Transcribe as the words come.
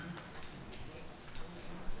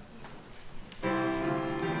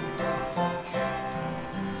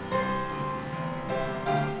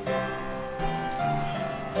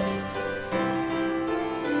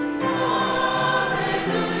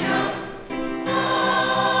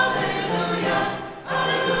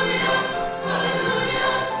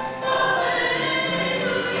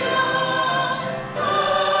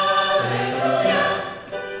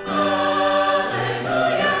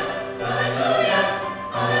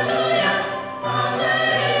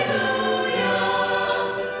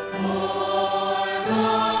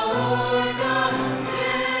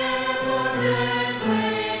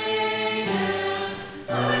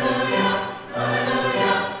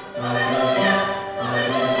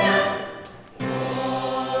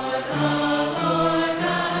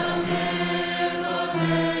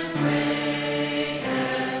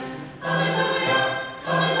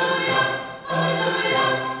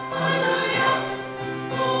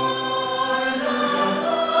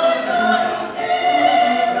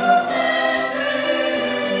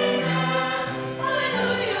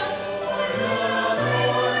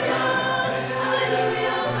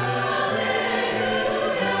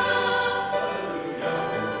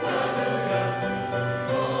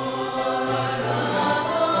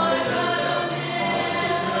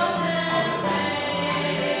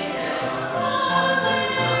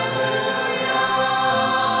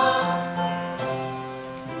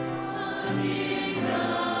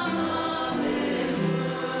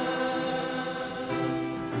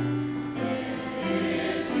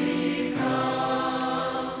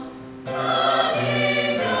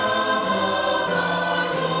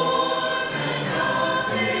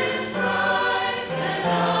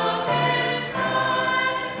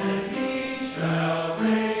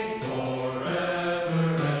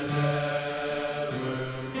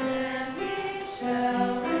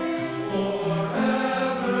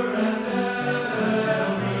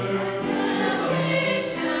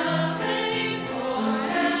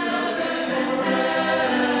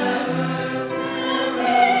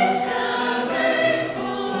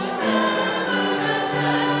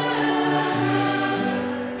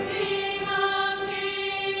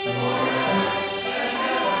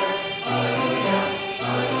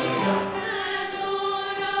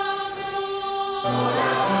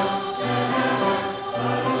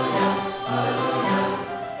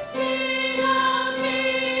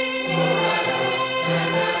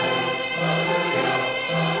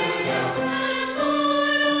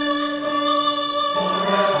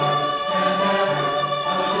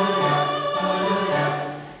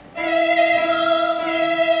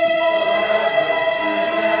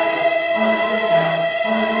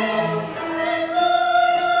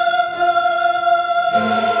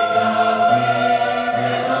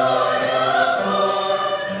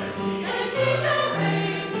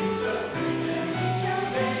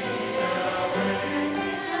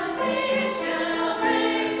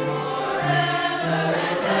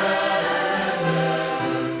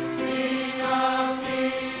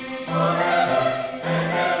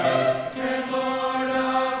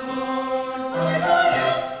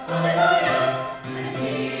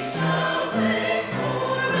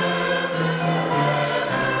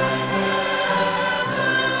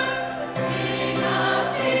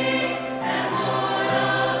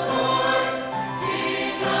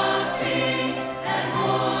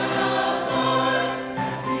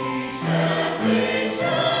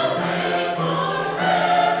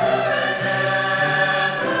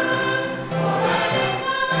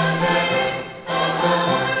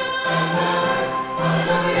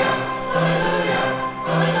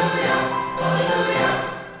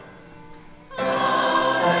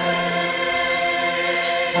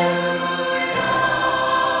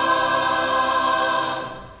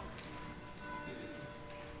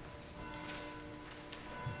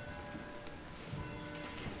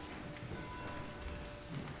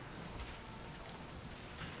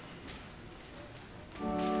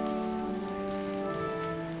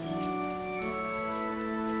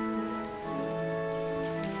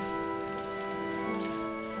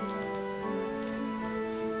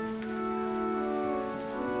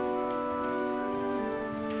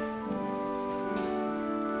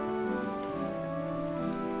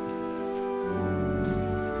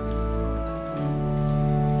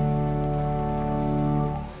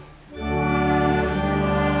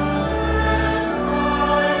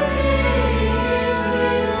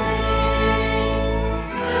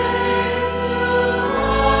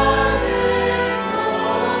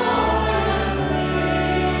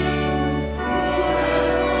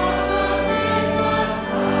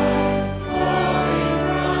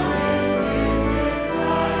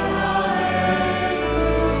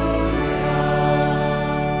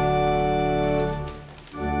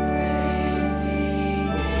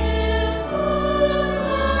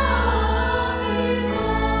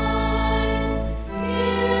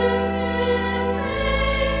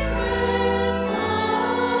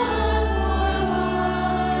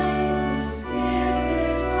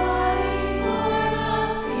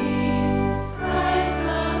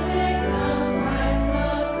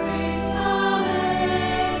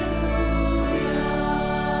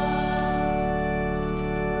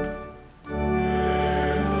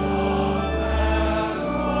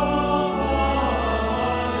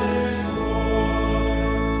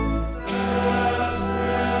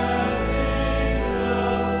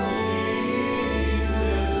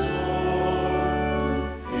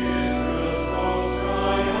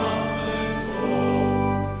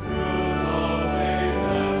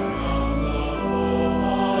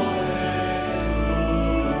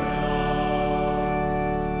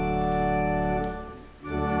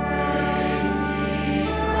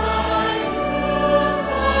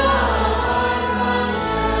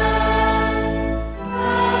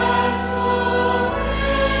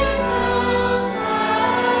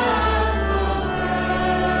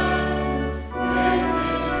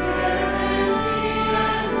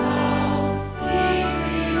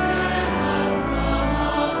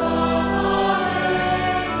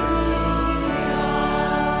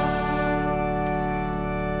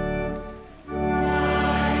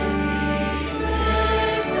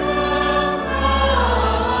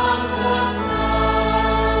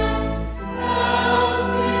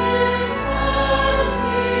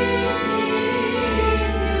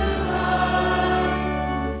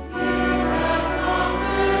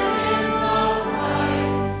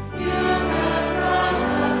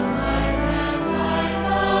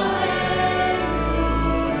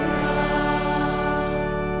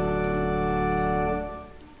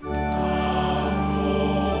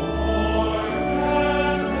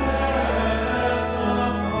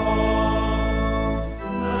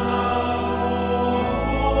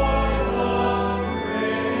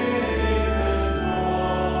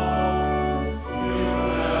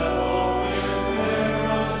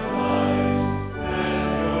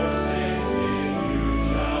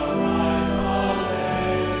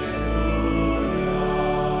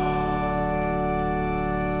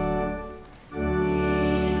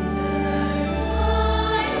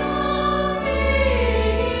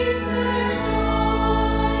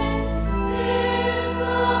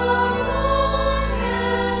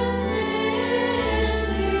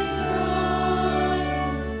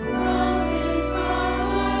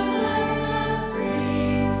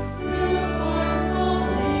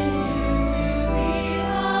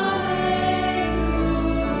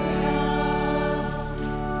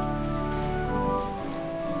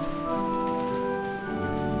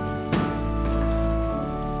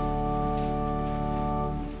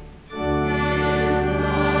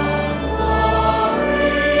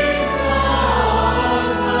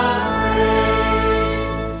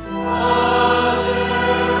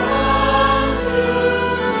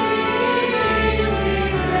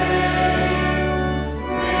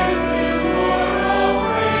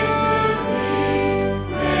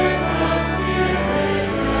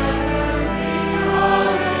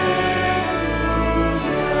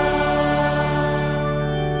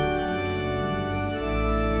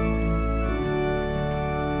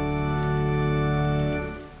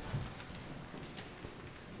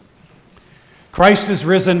Christ is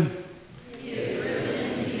risen. He is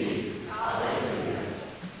risen indeed. Hallelujah.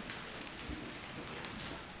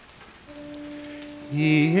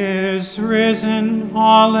 He is risen.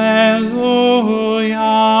 Hallelujah.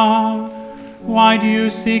 Why do you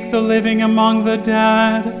seek the living among the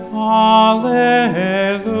dead? Hallelujah.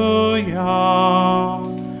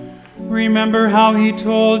 Remember how he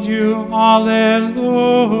told you, hallelujah,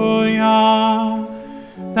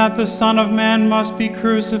 that the Son of Man must be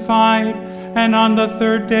crucified and on the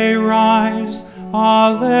third day rise.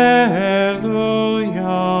 Hallelujah.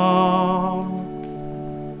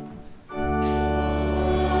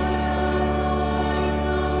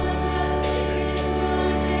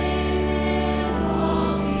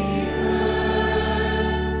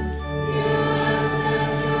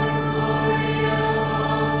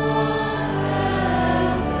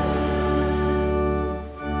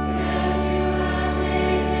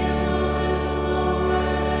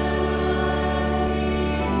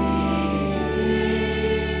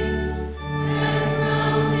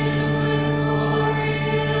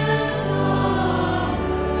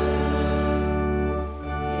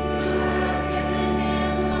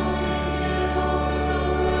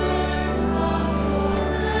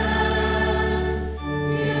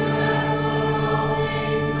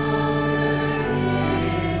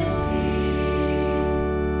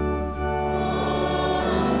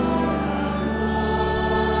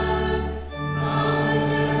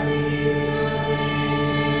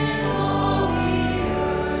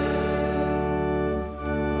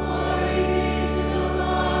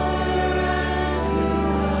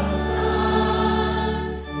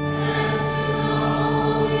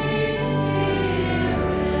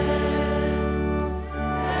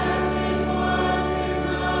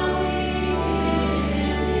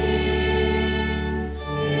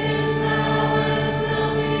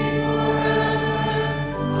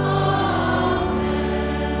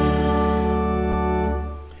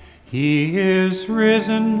 He is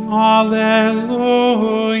risen,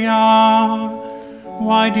 hallelujah.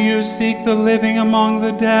 Why do you seek the living among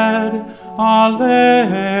the dead? Hallelujah.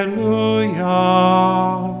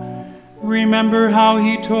 Remember how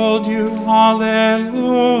he told you, hallelujah,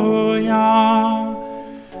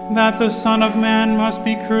 that the Son of Man must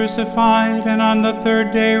be crucified and on the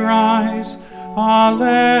third day rise.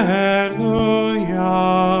 Hallelujah.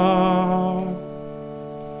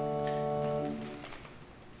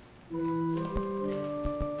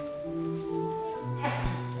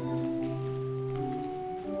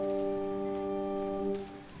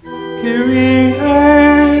 Kyrie,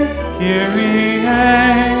 Kyrie,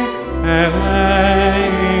 eleison.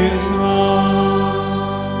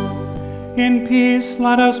 In peace,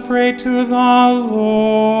 let us pray to the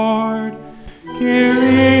Lord.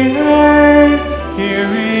 Kyrie,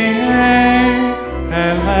 Kyrie,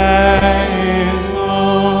 eleison.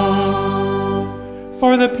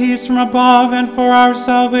 For the peace from above and for our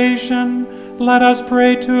salvation, let us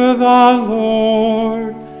pray to the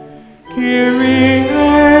Lord. Kyrie,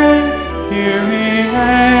 Kyrie,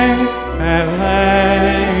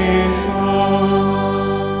 eleison.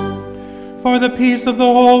 For the peace of the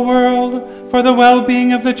whole world, for the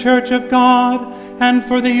well-being of the Church of God, and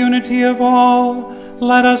for the unity of all,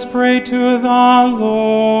 let us pray to the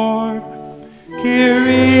Lord.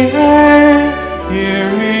 Kyrie,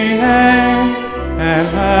 Kyrie,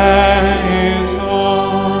 eleison.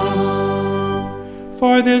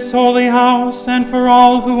 For this holy house, and for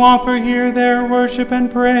all who offer here their worship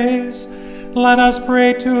and praise, let us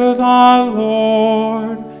pray to the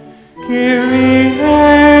Lord. Kyrie,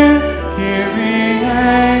 Kyrie,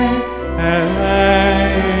 eleison.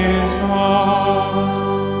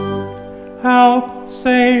 Help,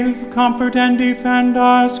 save, comfort, and defend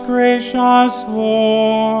us, gracious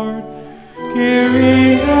Lord.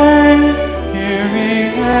 Kyrie,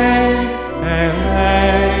 Kyrie,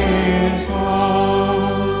 eleison.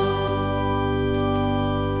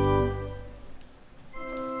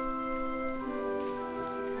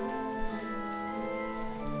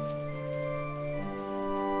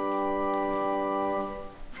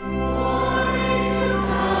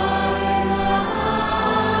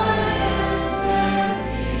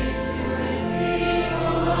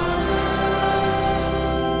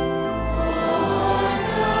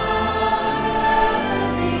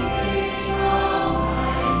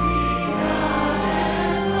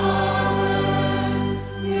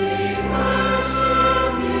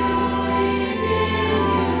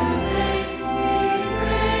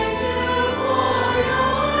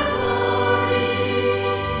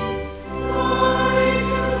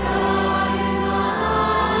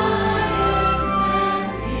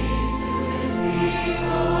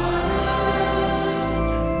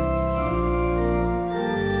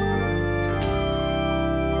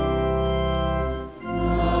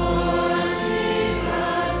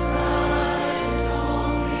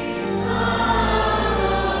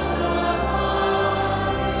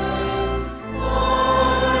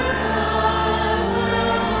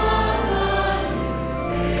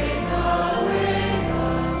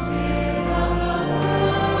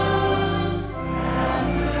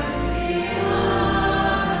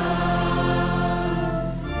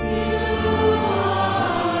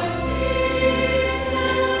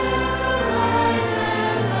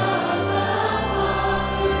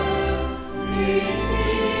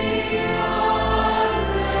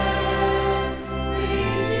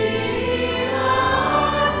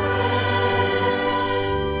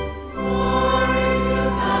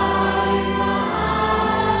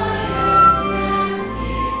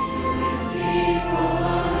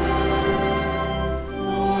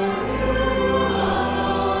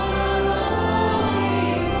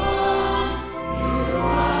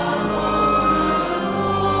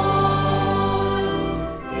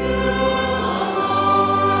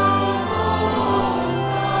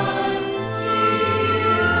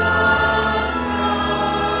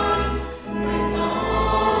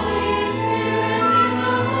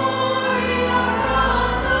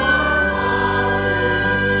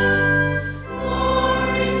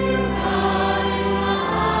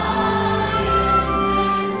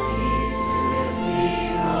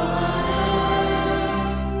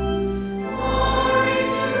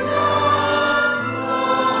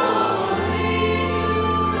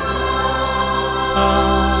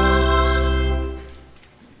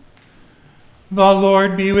 The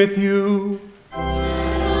Lord be with you.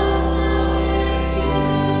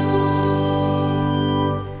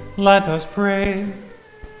 Let us pray.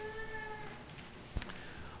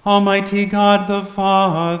 Almighty God the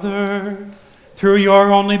Father, through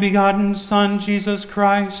your only begotten Son, Jesus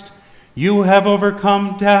Christ, you have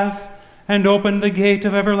overcome death and opened the gate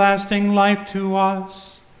of everlasting life to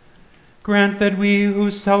us. Grant that we who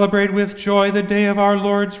celebrate with joy the day of our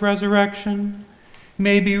Lord's resurrection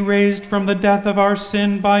may be raised from the death of our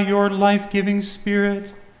sin by your life-giving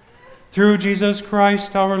Spirit, through Jesus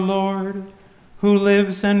Christ our Lord, who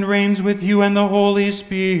lives and reigns with you and the Holy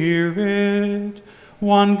Spirit,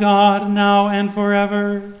 one God, now and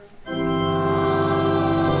forever.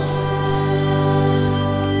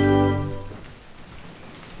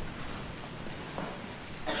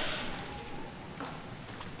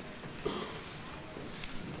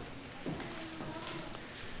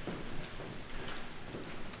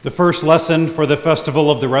 The first lesson for the festival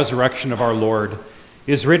of the resurrection of our Lord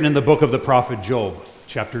is written in the book of the prophet Job,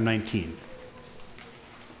 chapter 19.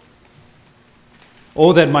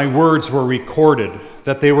 Oh, that my words were recorded,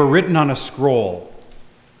 that they were written on a scroll,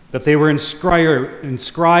 that they were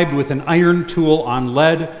inscribed with an iron tool on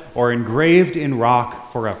lead or engraved in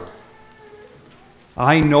rock forever.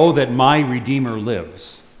 I know that my Redeemer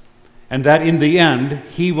lives, and that in the end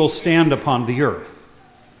he will stand upon the earth.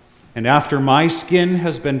 And after my skin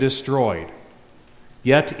has been destroyed,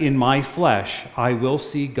 yet in my flesh I will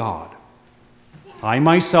see God. I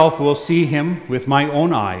myself will see him with my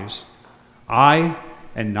own eyes, I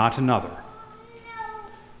and not another.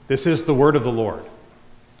 This is the word of the Lord.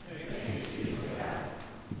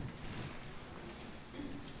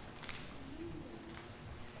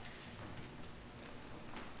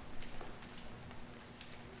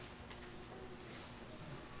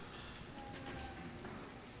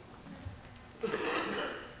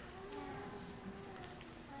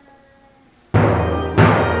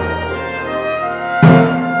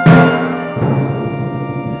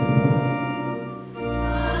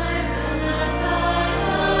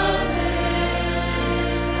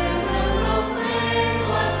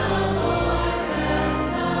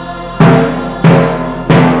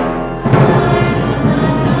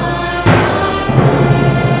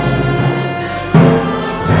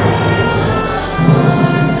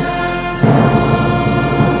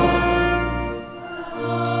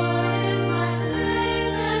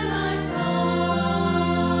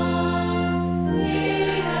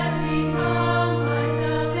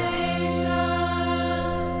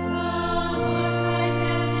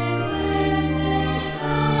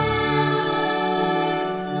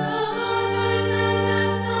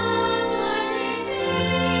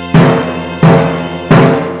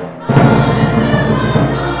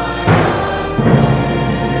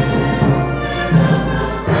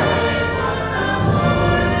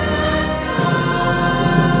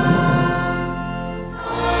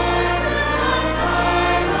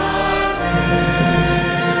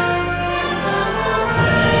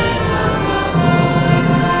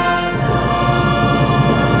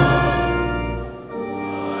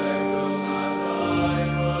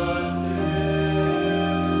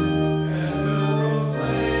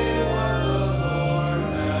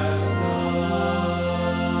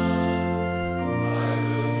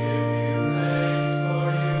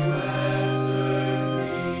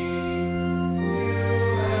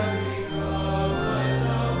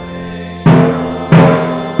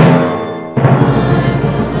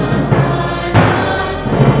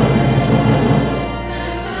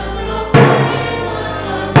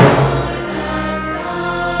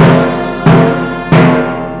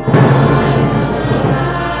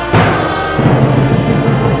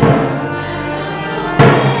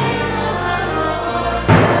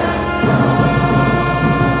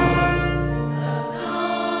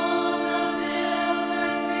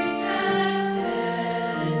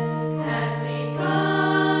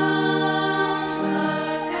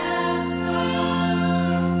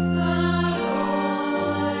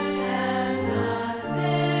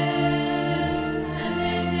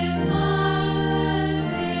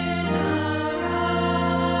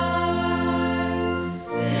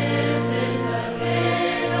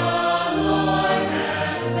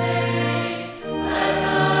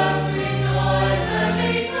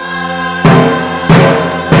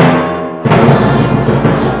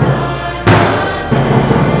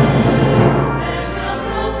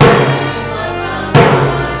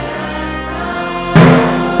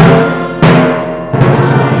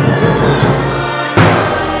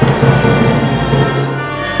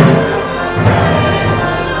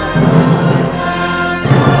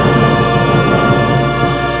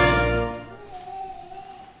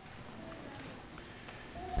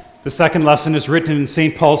 The second lesson is written in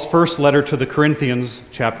St. Paul's first letter to the Corinthians,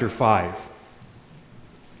 chapter 5.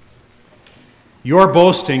 Your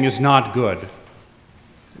boasting is not good.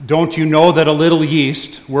 Don't you know that a little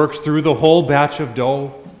yeast works through the whole batch of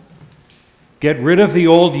dough? Get rid of the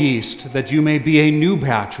old yeast, that you may be a new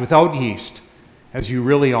batch without yeast, as you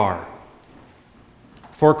really are.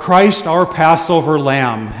 For Christ, our Passover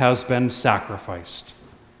lamb, has been sacrificed.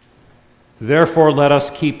 Therefore, let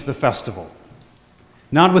us keep the festival,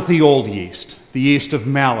 not with the old yeast, the yeast of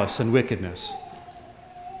malice and wickedness,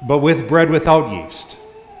 but with bread without yeast,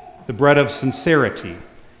 the bread of sincerity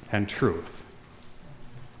and truth.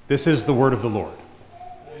 This is the word of the Lord.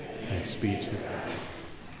 Thanks be to God.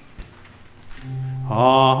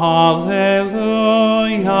 Alleluia.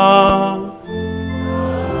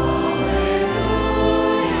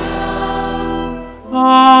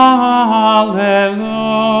 Alleluia.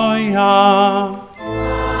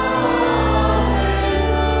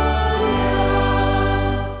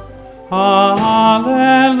 Alleluia.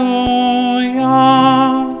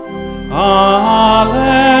 Alleluia.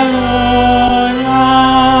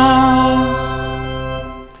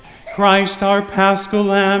 Christ, our Paschal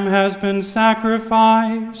Lamb, has been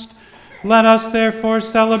sacrificed. Let us therefore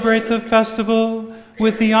celebrate the festival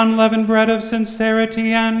with the unleavened bread of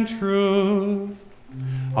sincerity and truth.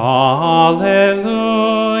 Alleluia.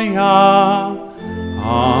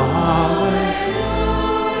 Alleluia.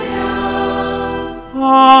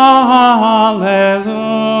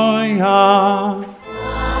 Alleluia.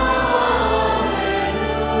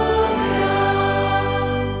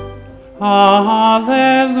 Alleluia.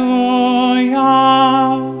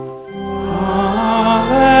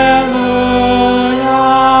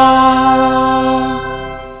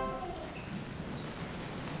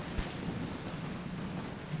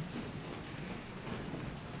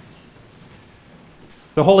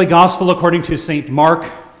 The Holy Gospel according to St. Mark,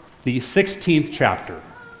 the 16th chapter.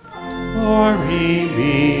 Glory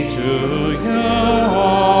be to you,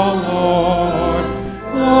 O Lord.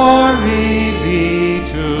 Glory be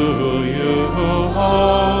to you, O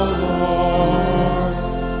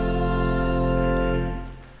Lord.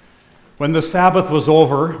 When the Sabbath was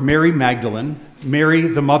over, Mary Magdalene, Mary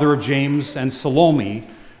the mother of James, and Salome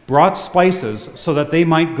brought spices so that they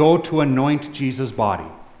might go to anoint Jesus' body.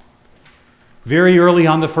 Very early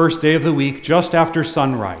on the first day of the week, just after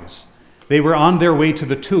sunrise, they were on their way to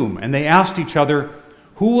the tomb, and they asked each other,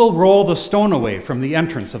 "Who will roll the stone away from the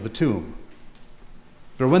entrance of the tomb?"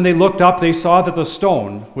 But when they looked up, they saw that the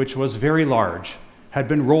stone, which was very large, had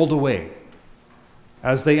been rolled away.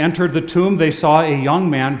 As they entered the tomb, they saw a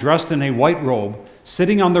young man dressed in a white robe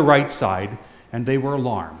sitting on the right side, and they were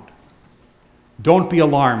alarmed. "Don't be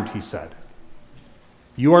alarmed," he said.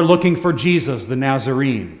 "You are looking for Jesus the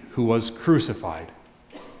Nazarene, who was crucified.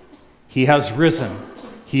 He has risen.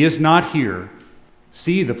 He is not here.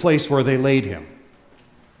 See the place where they laid him.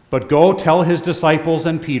 But go tell his disciples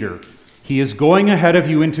and Peter, he is going ahead of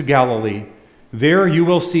you into Galilee. There you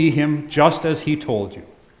will see him just as he told you."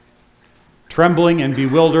 Trembling and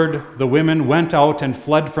bewildered, the women went out and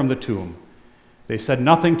fled from the tomb. They said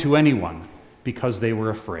nothing to anyone because they were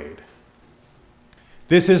afraid.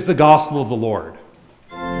 This is the gospel of the Lord.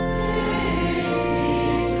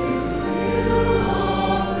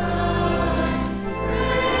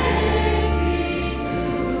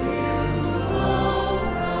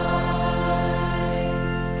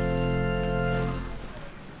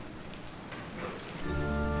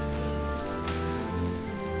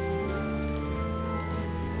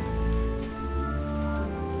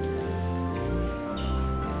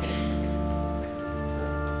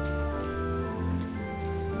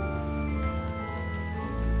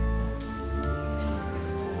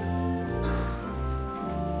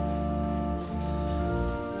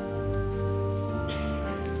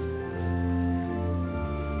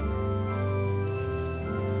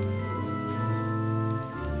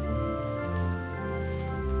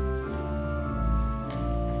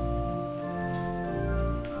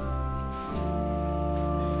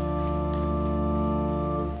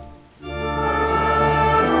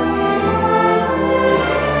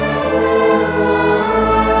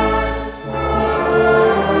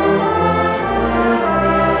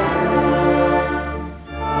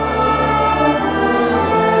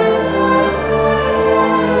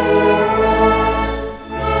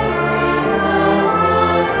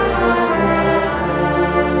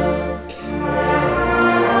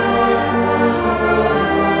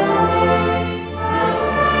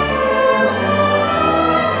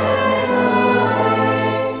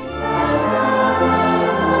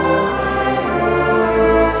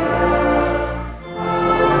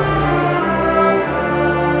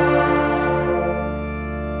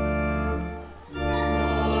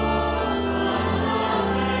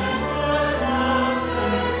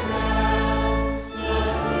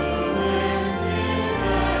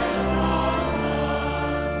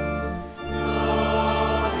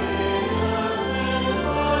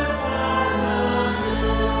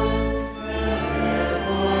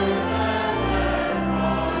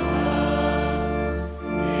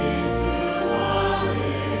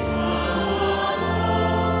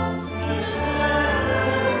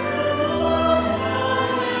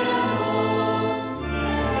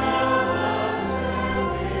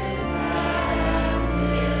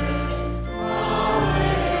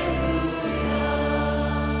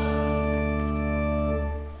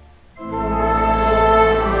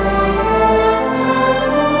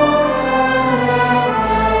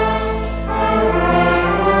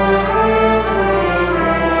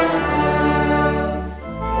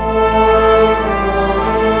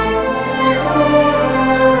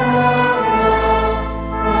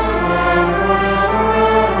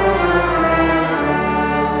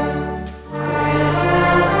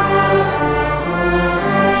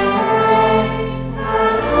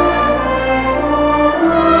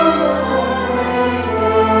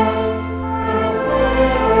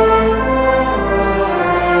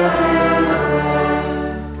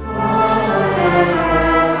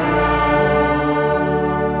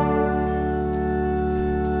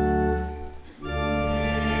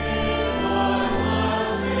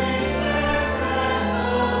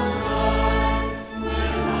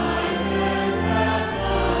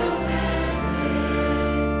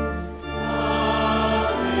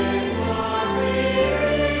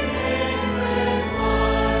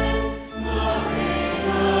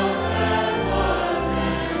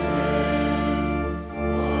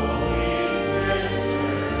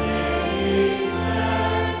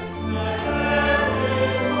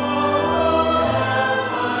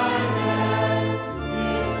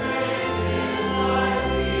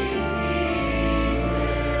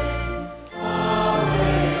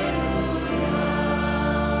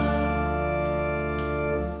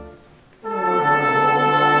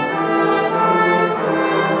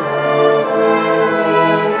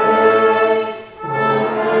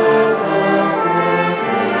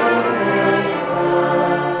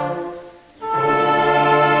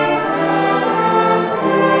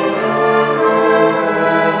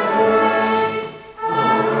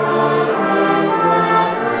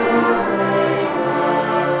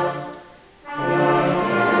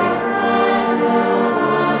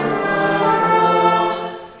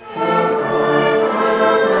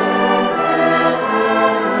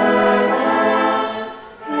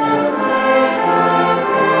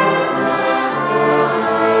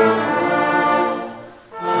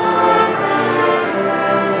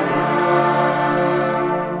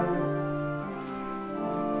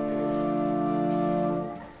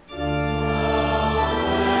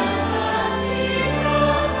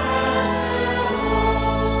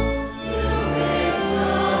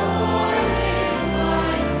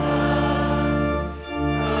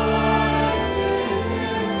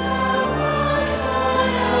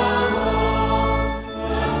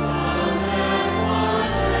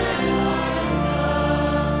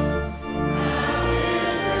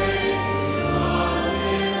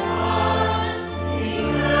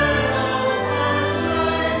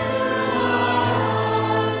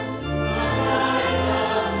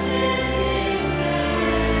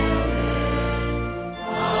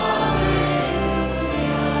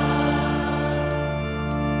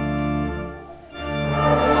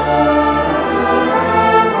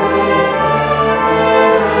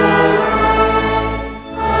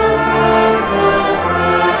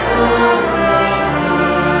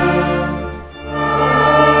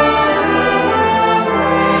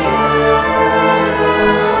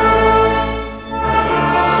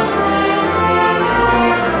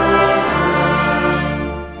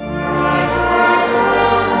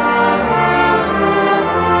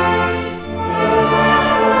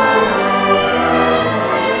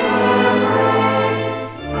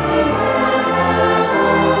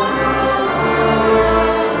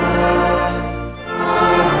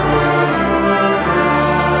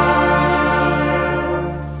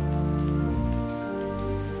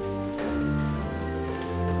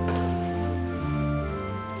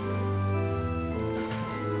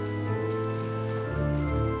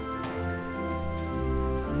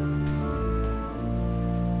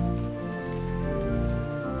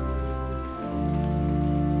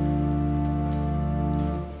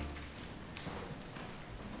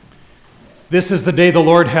 This is the day the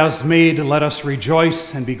Lord has made. Let us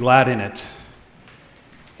rejoice and be glad in it.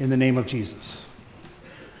 In the name of Jesus.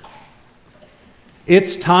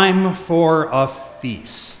 It's time for a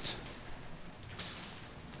feast.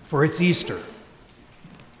 For it's Easter.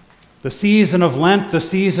 The season of Lent, the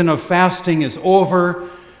season of fasting is over.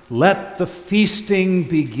 Let the feasting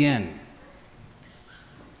begin.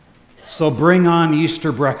 So bring on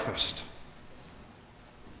Easter breakfast.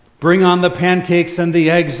 Bring on the pancakes and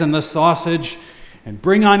the eggs and the sausage, and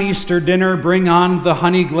bring on Easter dinner. Bring on the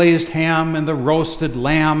honey-glazed ham and the roasted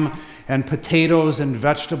lamb and potatoes and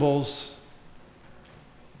vegetables.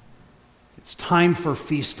 It's time for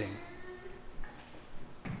feasting.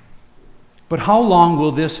 But how long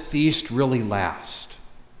will this feast really last?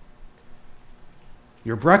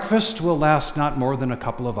 Your breakfast will last not more than a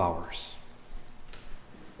couple of hours.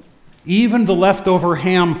 Even the leftover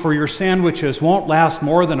ham for your sandwiches won't last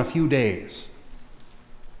more than a few days.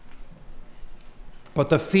 But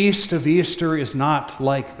the feast of Easter is not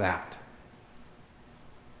like that.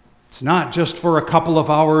 It's not just for a couple of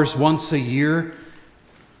hours once a year.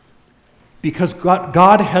 Because what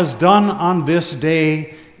God has done on this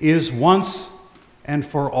day is once and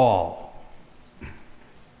for all.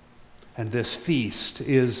 And this feast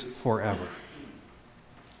is forever.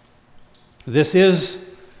 This is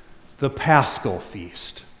the Paschal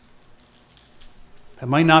feast. That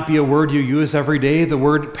might not be a word you use every day. The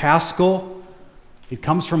word Paschal, it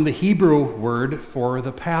comes from the Hebrew word for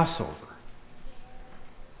the Passover.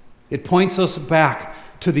 It points us back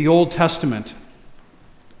to the Old Testament,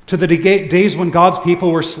 to the days when God's people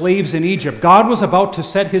were slaves in Egypt. God was about to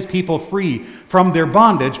set his people free from their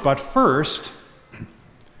bondage, but first,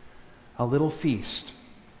 a little feast.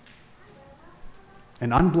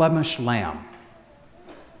 An unblemished lamb.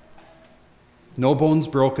 No bones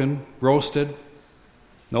broken, roasted,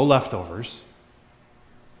 no leftovers.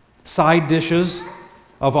 Side dishes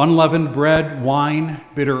of unleavened bread, wine,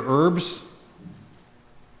 bitter herbs.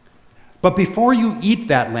 But before you eat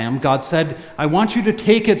that lamb, God said, I want you to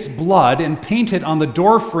take its blood and paint it on the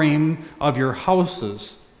doorframe of your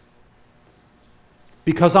houses.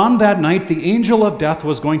 Because on that night, the angel of death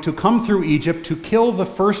was going to come through Egypt to kill the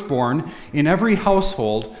firstborn in every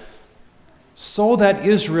household, so that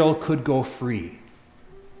Israel could go free.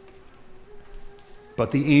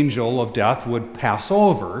 But the angel of death would pass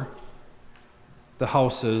over the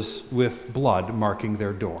houses with blood marking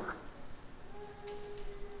their door.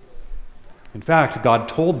 In fact, God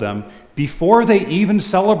told them, before they even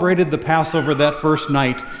celebrated the Passover that first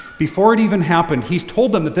night, before it even happened, He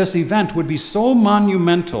told them that this event would be so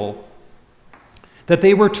monumental that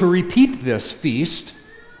they were to repeat this feast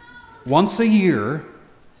once a year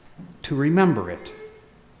to remember it.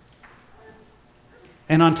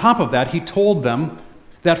 And on top of that, He told them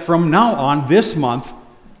that from now on, this month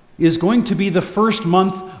is going to be the first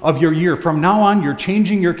month of your year. From now on, you're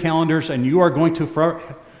changing your calendars, and you are going to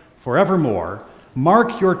forevermore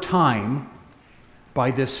mark your time by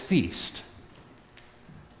this feast,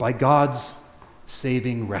 by God's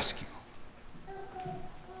saving rescue.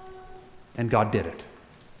 And God did it.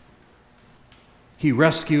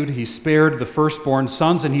 He spared the firstborn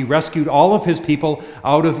sons, and He rescued all of His people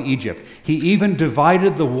out of Egypt. He even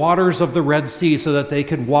divided the waters of the Red Sea so that they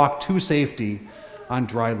could walk to safety on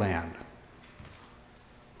dry land.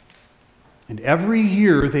 And every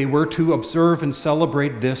year they were to observe and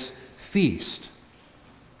celebrate this feast.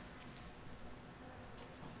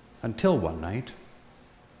 Until one night,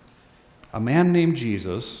 a man named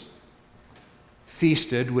Jesus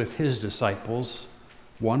feasted with His disciples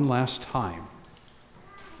one last time.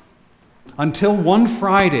 Until one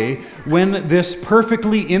Friday, when this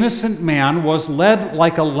perfectly innocent man was led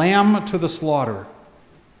like a lamb to the slaughter,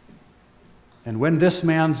 and when this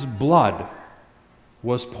man's blood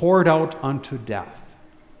was poured out unto death.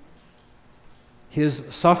 His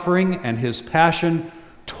suffering and His passion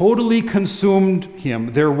totally consumed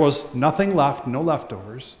Him. There was nothing left, no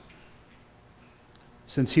leftovers.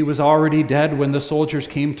 Since He was already dead when the soldiers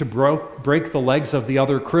came to break the legs of the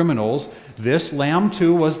other criminals, this lamb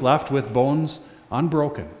too was left with bones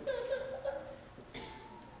unbroken.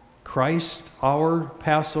 Christ, our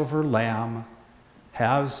Passover lamb,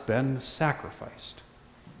 has been sacrificed.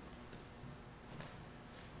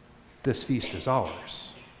 This feast is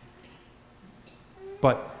ours.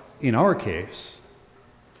 But in our case,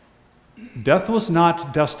 death was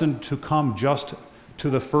not destined to come just to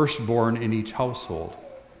the firstborn in each household.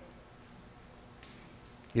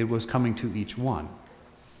 It was coming to each one.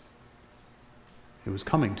 It was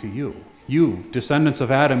coming to you. You, descendants of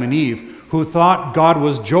Adam and Eve, who thought God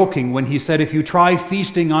was joking when He said, if you try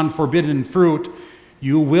feasting on forbidden fruit,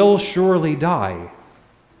 you will surely die.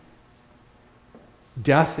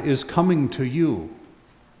 Death is coming to you.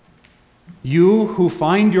 You who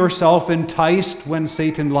find yourself enticed when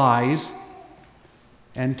Satan lies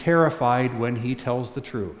and terrified when he tells the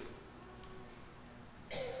truth.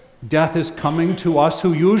 Death is coming to us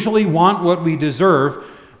who usually want what we deserve,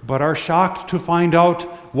 but are shocked to find out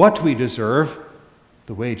what we deserve.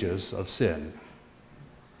 The wages of sin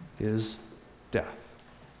is death.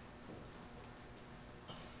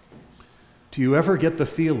 Do you ever get the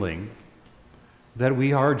feeling that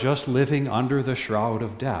we are just living under the shroud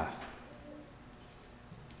of death?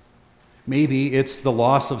 Maybe it's the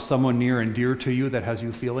loss of someone near and dear to you that has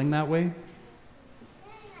you feeling that way.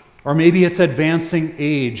 Or maybe it's advancing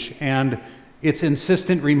age and its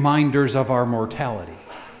insistent reminders of our mortality.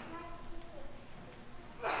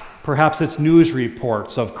 Perhaps it's news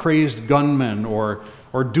reports of crazed gunmen or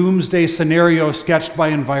doomsday scenarios sketched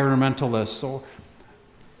by environmentalists.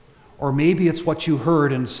 Or maybe it's what you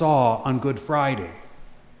heard and saw on Good Friday.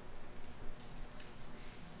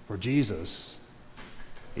 For Jesus,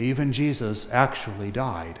 even Jesus actually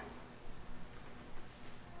died.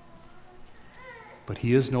 But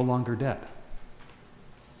he is no longer dead.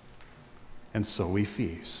 And so we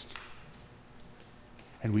feast.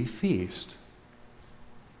 And we feast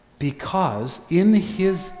because in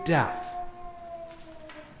his death,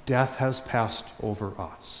 death has passed over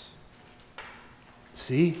us.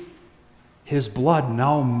 See? His blood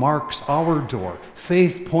now marks our door.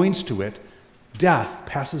 Faith points to it. Death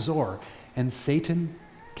passes o'er. And Satan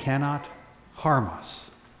cannot harm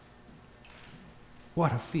us.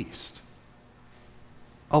 What a feast.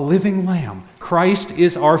 A living lamb. Christ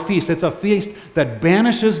is our feast. It's a feast that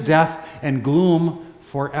banishes death and gloom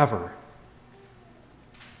forever.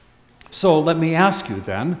 So let me ask you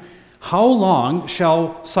then, how long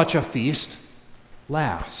shall such a feast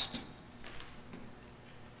last?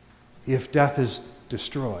 If death is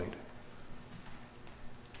destroyed,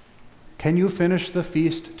 can you finish the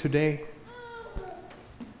feast today?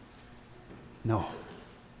 No,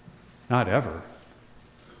 not ever.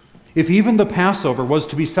 If even the Passover was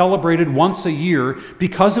to be celebrated once a year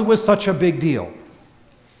because it was such a big deal,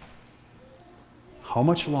 how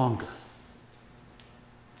much longer?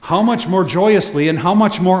 How much more joyously and how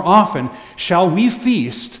much more often shall we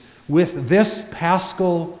feast with this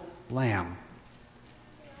Paschal Lamb?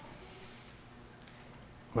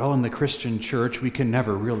 Well, in the Christian church, we can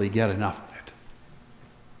never really get enough of it.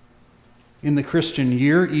 In the Christian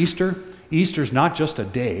year, Easter's not just a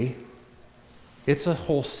day. It's a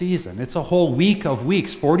whole season. It's a whole week of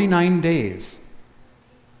weeks, 49 days.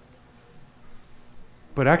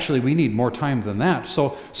 But actually, we need more time than that. So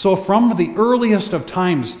from the earliest of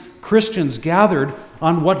times, Christians gathered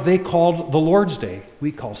on what they called the Lord's Day,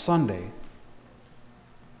 we call Sunday.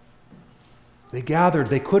 They gathered.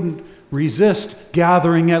 They couldn't resist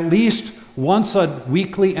gathering at least once a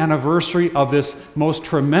weekly anniversary of this most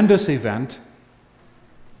tremendous event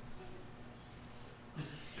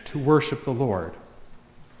to worship the Lord.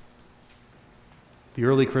 The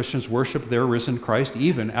early Christians worshiped their risen Christ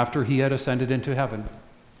even after he had ascended into heaven.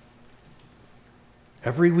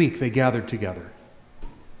 Every week they gathered together.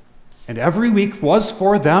 And every week was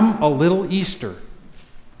for them a little Easter.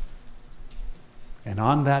 And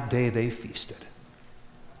on that day they feasted.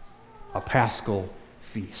 A Paschal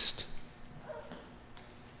feast.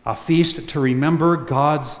 A feast to remember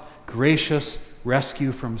God's gracious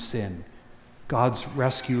rescue from sin, God's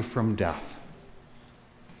rescue from death.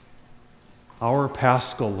 Our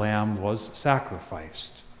Paschal Lamb was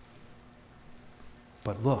sacrificed.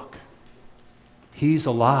 But look, he's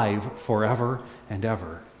alive forever and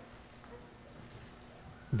ever.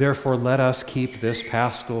 Therefore, let us keep this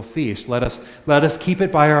Paschal feast. Let us keep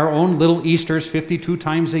it by our own little Easters 52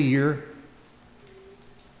 times a year.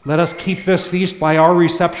 Let us keep this feast by our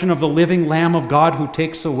reception of the living Lamb of God who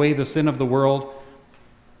takes away the sin of the world.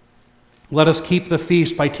 Let us keep the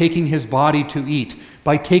feast by taking his body to eat,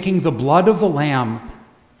 by taking the blood of the Lamb,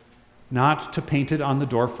 not to paint it on the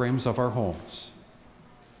doorframes of our homes,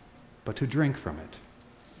 but to drink from it.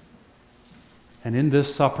 And in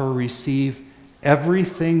this supper, receive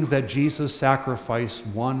everything that Jesus' sacrifice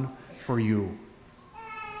won for you,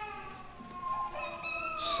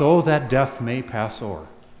 so that death may pass o'er.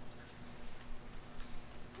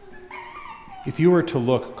 If you were to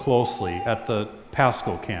look closely at the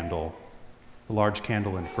Paschal candle, the large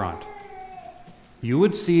candle in front, you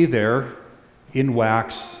would see there in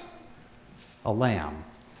wax a lamb.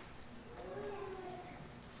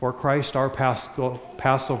 For Christ, our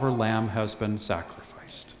Passover lamb, has been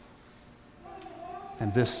sacrificed.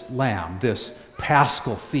 And this lamb, this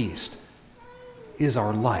Paschal feast, is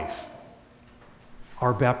our life,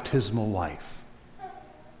 our baptismal life.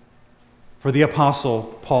 For the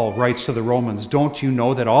Apostle Paul writes to the Romans, "Don't you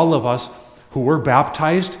know that all of us who were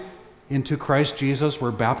baptized into Christ Jesus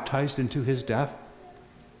were baptized into his death?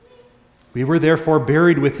 We were therefore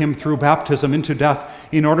buried with him through baptism into death,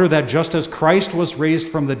 in order that just as Christ was raised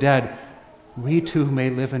from the dead, we too may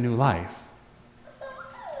live a new life.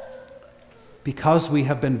 Because we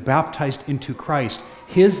have been baptized into Christ,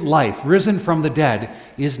 his life, risen from the dead,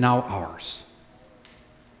 is now ours."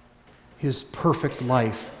 His perfect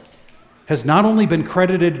life has not only been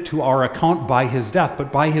credited to our account by his death,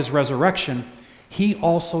 but by his resurrection, he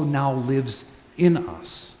also now lives in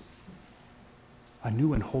us. A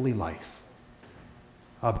new and holy life,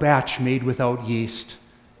 a batch made without yeast,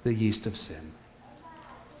 the yeast of sin.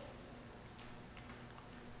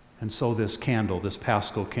 And so this candle, this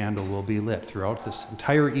Paschal candle, will be lit throughout this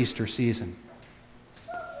entire Easter season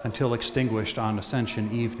until extinguished on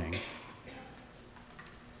Ascension evening.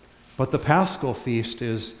 But the Paschal feast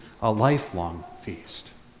is a lifelong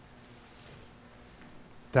feast.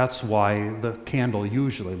 That's why the candle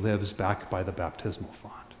usually lives back by the baptismal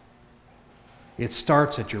font. It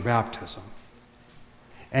starts at your baptism,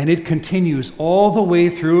 and it continues all the way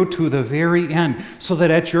through to the very end, so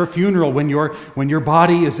that at your funeral, when your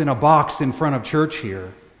body is in a box in front of church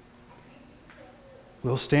here,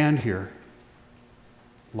 we'll stand here,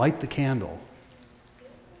 light the candle,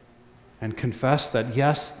 and confess that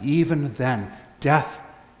yes, even then, death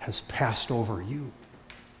has passed over you.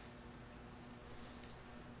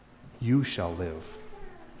 You shall live,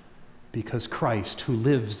 because Christ, who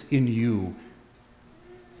lives in you,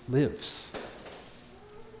 lives.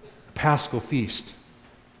 The Paschal feast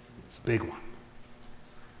is a big one.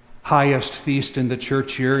 Highest feast in the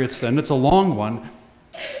church year, it's a long one.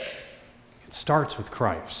 It starts with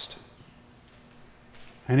Christ.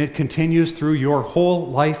 And it continues through your whole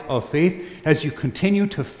life of faith as you continue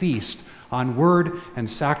to feast on word and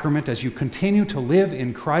sacrament, as you continue to live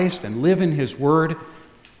in Christ and live in his word.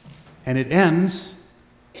 And it ends,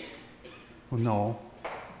 well,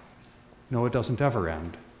 no, it doesn't ever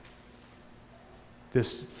end.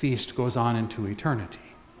 This feast goes on into eternity.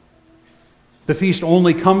 The feast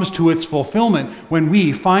only comes to its fulfillment when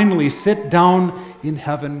we finally sit down in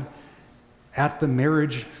heaven at the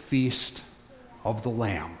marriage feast of the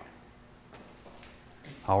Lamb,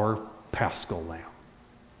 our Paschal Lamb.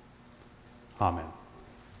 Amen.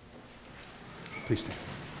 Please stand.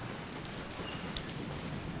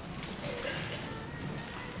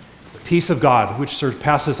 The peace of God, which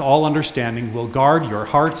surpasses all understanding, will guard your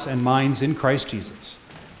hearts and minds in Christ Jesus.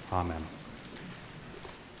 Amen.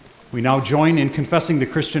 We now join in confessing the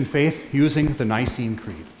Christian faith using the Nicene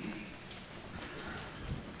Creed.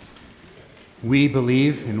 We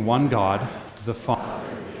believe in one God, the Father,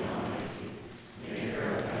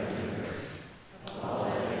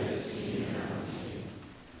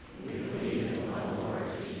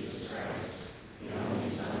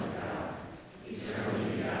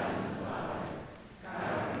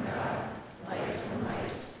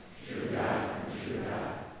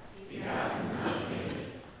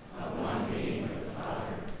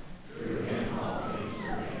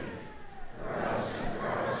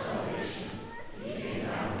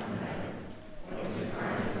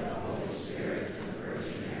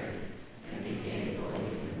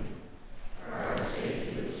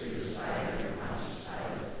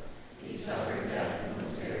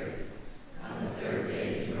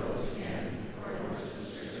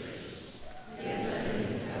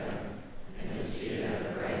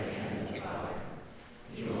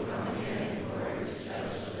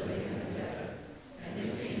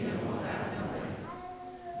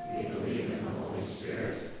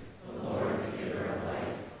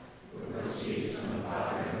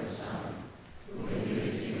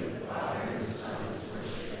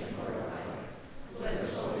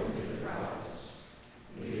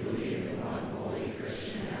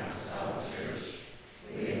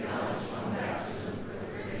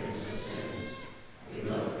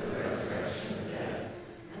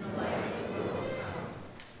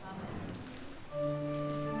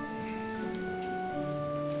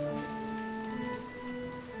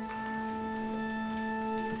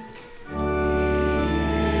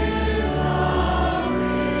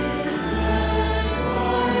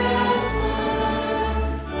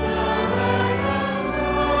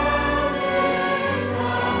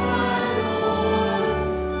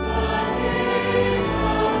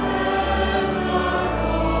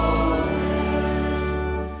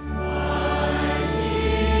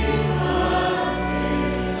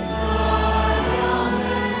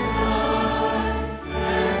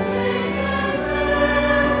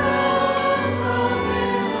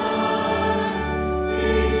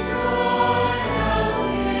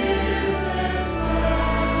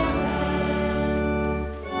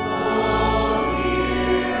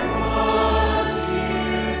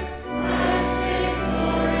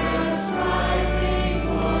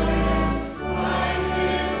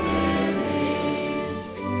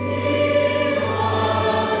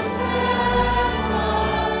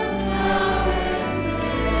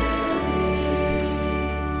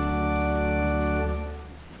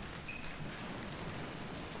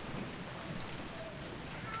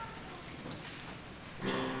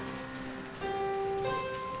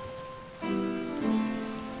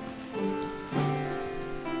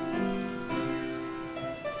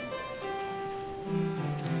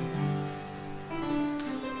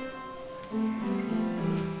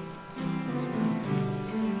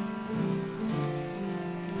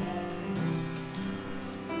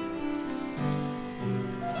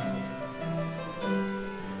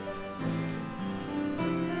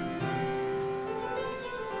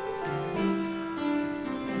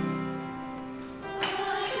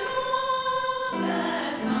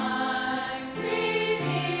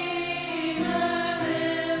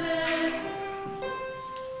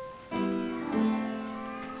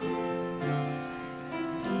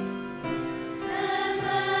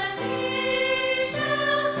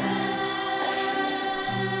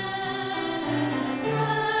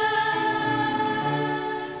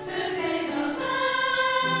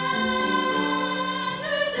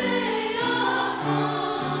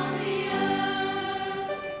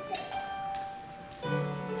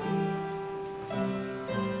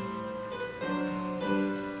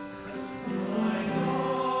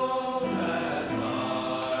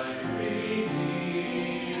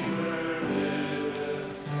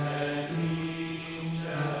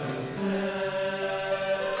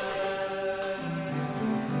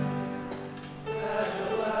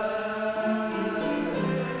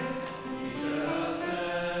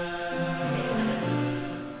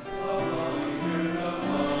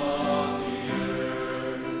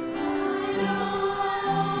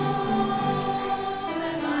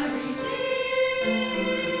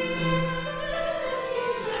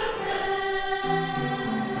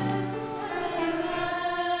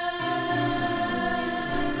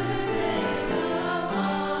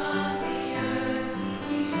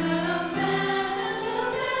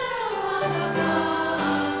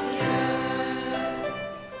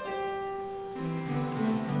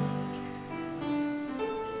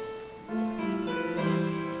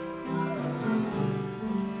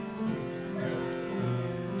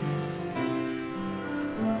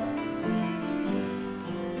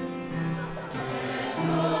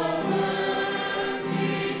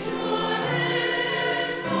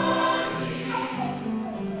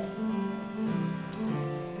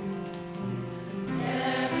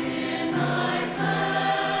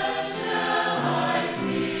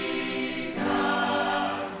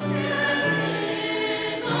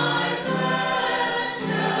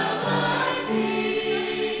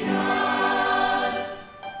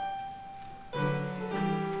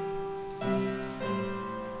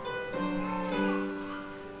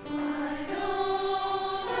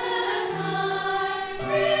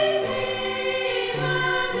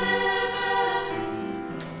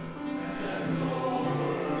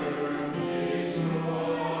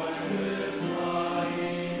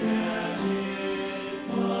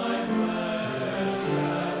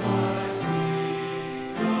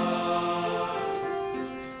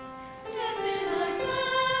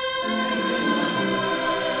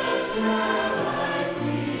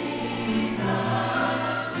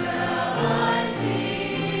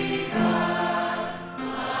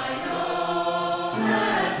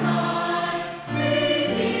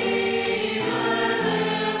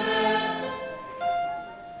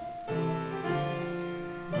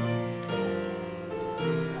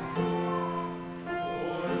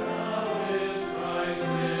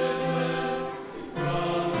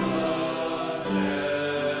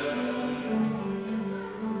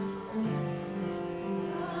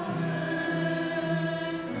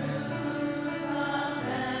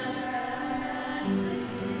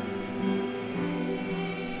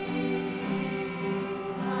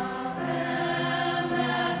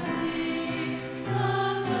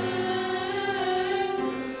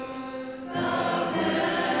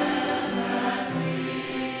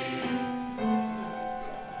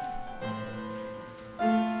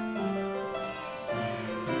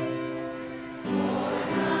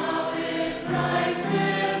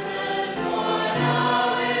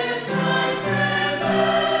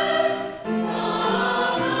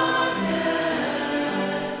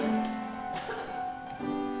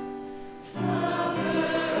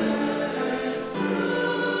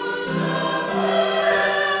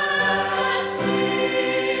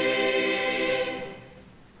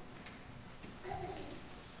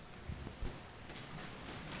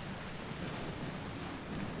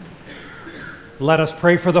 Let us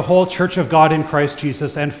pray for the whole Church of God in Christ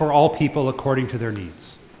Jesus and for all people according to their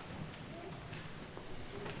needs.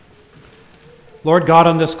 Lord God,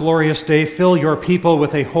 on this glorious day, fill your people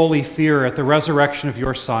with a holy fear at the resurrection of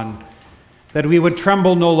your Son, that we would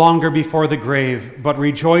tremble no longer before the grave, but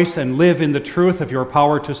rejoice and live in the truth of your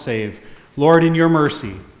power to save. Lord, in your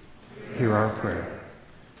mercy, hear our prayer.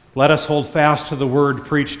 Let us hold fast to the word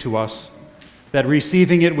preached to us, that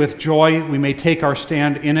receiving it with joy, we may take our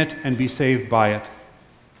stand in it and be saved by it.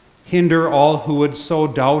 Hinder all who would sow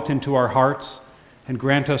doubt into our hearts, and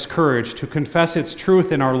grant us courage to confess its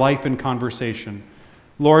truth in our life and conversation.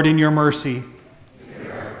 Lord, in your mercy,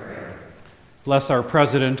 hear our prayer. Bless our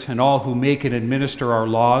president and all who make and administer our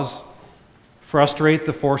laws. Frustrate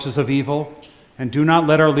the forces of evil, and do not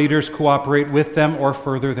let our leaders cooperate with them or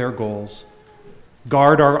further their goals.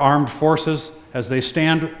 Guard our armed forces as they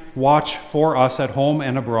stand watch for us at home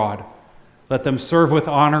and abroad. Let them serve with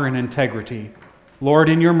honor and integrity. Lord,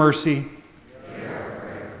 in your mercy,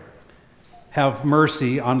 have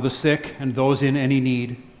mercy on the sick and those in any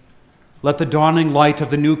need. Let the dawning light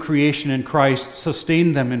of the new creation in Christ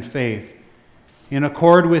sustain them in faith. In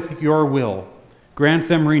accord with your will, grant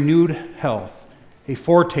them renewed health, a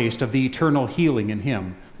foretaste of the eternal healing in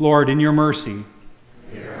him. Lord, in your mercy,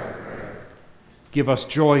 give us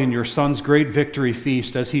joy in your Son's great victory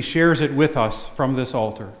feast as he shares it with us from this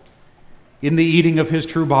altar. In the eating of his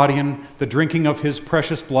true body and the drinking of his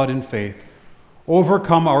precious blood in faith,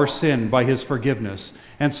 overcome our sin by his forgiveness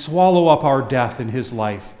and swallow up our death in his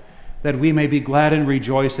life, that we may be glad and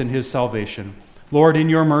rejoice in his salvation. Lord, in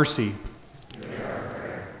your mercy,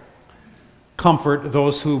 comfort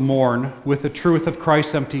those who mourn with the truth of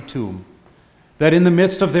Christ's empty tomb, that in the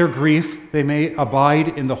midst of their grief they may abide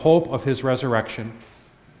in the hope of his resurrection.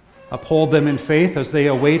 Uphold them in faith as they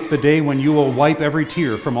await the day when you will wipe every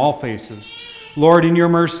tear from all faces. Lord, in your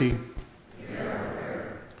mercy,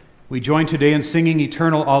 we join today in singing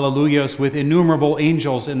eternal alleluias with innumerable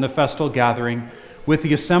angels in the festal gathering, with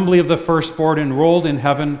the assembly of the firstborn enrolled in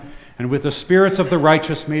heaven, and with the spirits of the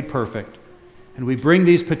righteous made perfect. And we bring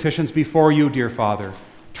these petitions before you, dear Father,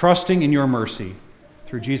 trusting in your mercy,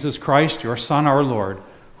 through Jesus Christ, your Son, our Lord,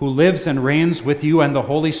 who lives and reigns with you and the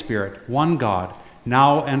Holy Spirit, one God,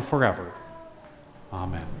 now and forever.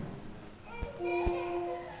 Amen.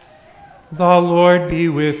 The Lord be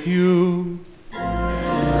with you.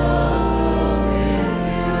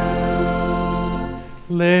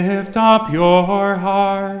 Lift up your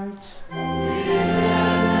hearts.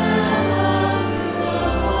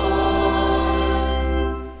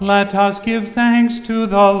 Let us give thanks to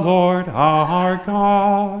the Lord our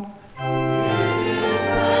God.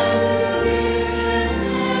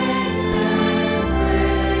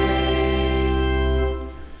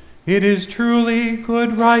 It is truly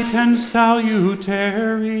good, right, and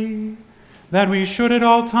salutary that we should at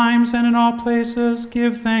all times and in all places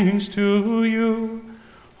give thanks to you,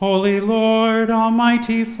 Holy Lord,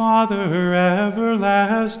 Almighty Father,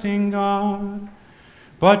 everlasting God.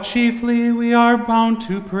 But chiefly we are bound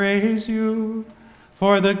to praise you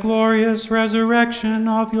for the glorious resurrection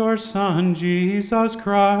of your Son, Jesus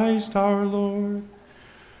Christ our Lord.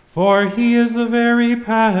 For he is the very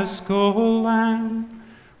Paschal Lamb,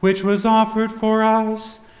 which was offered for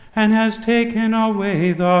us and has taken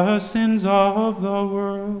away the sins of the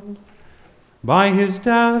world. By his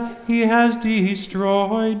death he has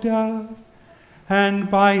destroyed death,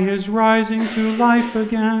 and by his rising to life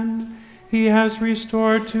again, he has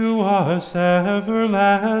restored to us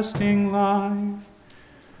everlasting life.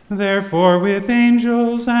 Therefore, with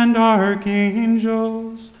angels and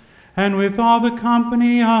archangels, and with all the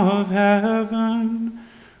company of heaven,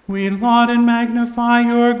 we laud and magnify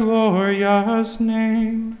your glorious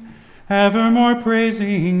name, evermore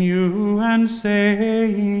praising you and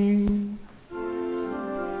saying,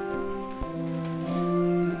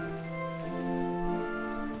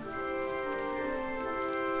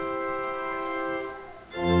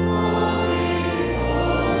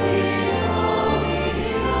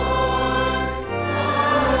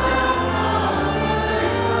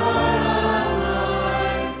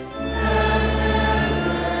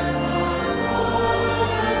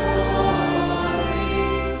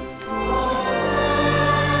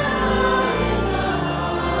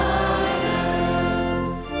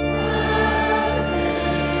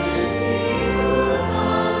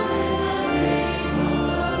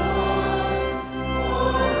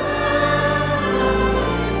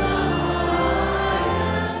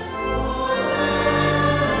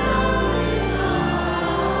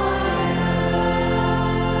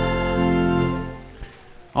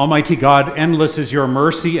 Almighty God, endless is your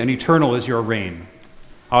mercy and eternal is your reign.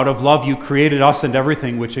 Out of love you created us and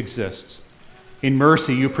everything which exists. In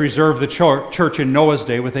mercy, you preserved the church in Noah's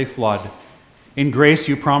day with a flood. In grace,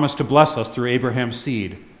 you promised to bless us through Abraham's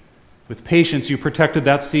seed. With patience, you protected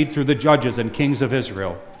that seed through the judges and kings of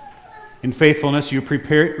Israel. In faithfulness, you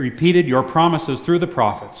repeated your promises through the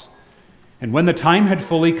prophets. And when the time had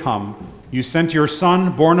fully come, you sent your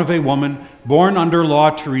Son, born of a woman, born under law,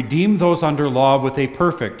 to redeem those under law with a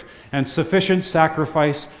perfect and sufficient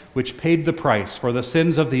sacrifice which paid the price for the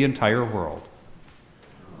sins of the entire world.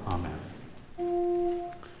 Amen.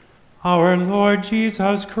 Our Lord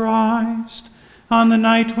Jesus Christ, on the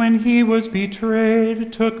night when he was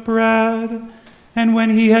betrayed, took bread, and when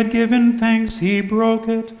he had given thanks, he broke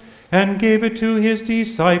it and gave it to his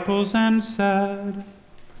disciples and said,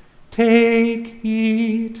 "Take,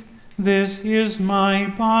 eat, this is my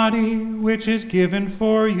body, which is given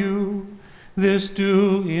for you. This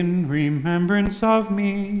do in remembrance of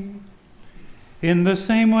me." In the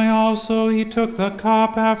same way also he took the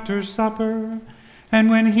cup after supper, and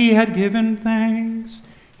when he had given thanks,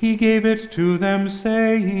 he gave it to them,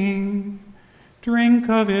 saying, "Drink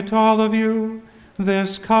of it, all of you.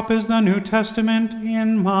 This cup is the New Testament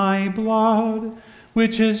in my blood,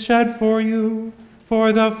 which is shed for you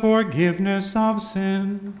for the forgiveness of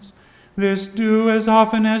sins. This do as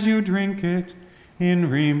often as you drink it in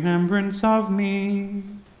remembrance of me."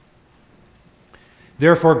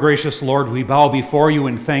 Therefore, gracious Lord, we bow before you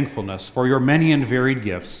in thankfulness for your many and varied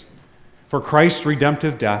gifts, for Christ's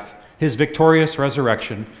redemptive death, his victorious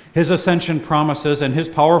resurrection, his ascension promises, and his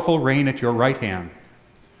powerful reign at your right hand.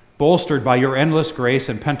 Bolstered by your endless grace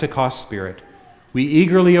and Pentecost Spirit, we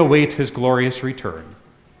eagerly await his glorious return.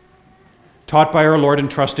 Taught by our Lord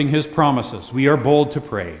and trusting his promises, we are bold to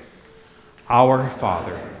pray, "Our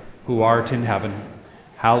Father, who art in heaven,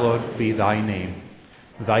 hallowed be thy name.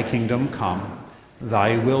 Thy kingdom come,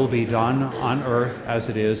 thy will be done on earth as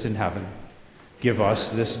it is in heaven. Give us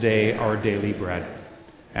this day our daily bread,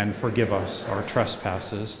 and forgive us our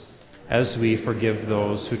trespasses, as we forgive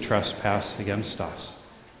those who trespass against us.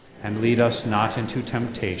 And lead us not into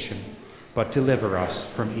temptation, but deliver us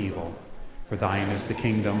from evil. For thine is the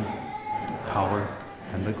kingdom, the power,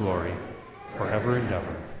 and the glory, forever and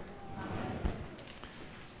ever."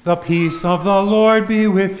 The peace of the Lord be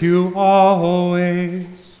with you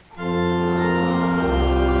always.